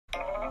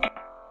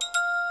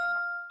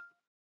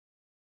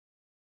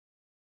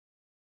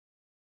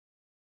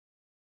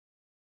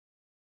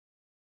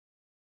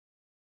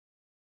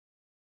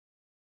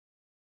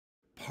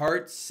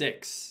Part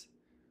 6,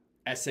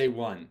 Essay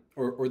 1,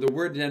 or the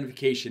word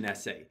identification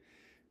essay.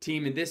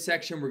 Team, in this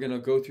section, we're going to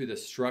go through the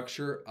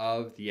structure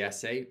of the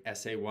essay,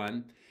 Essay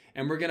 1,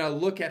 and we're going to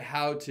look at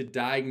how to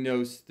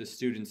diagnose the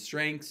student's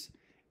strengths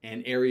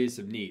and areas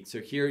of need. So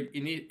here,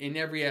 in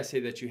every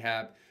essay that you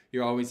have,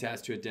 you're always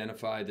asked to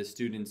identify the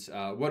students,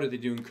 what are they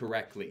doing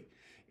correctly?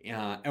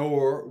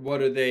 Or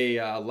what are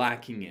they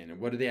lacking in? Or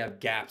what do they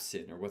have gaps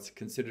in? Or what's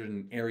considered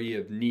an area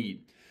of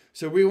need?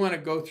 So we want to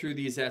go through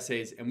these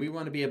essays and we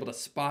want to be able to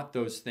spot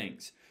those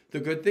things. The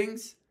good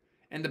things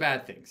and the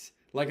bad things.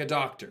 Like a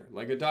doctor.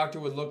 Like a doctor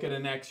would look at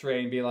an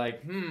x-ray and be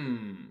like,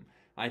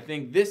 I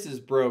think this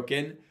is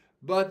broken,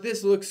 but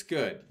this looks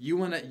good. You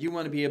want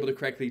to be able to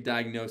correctly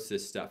diagnose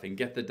this stuff and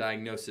get the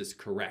diagnosis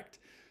correct.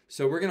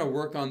 So we're going to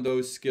work on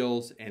those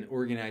skills and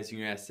organizing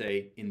your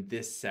essay in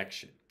this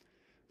section.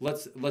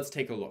 Let's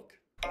take a look.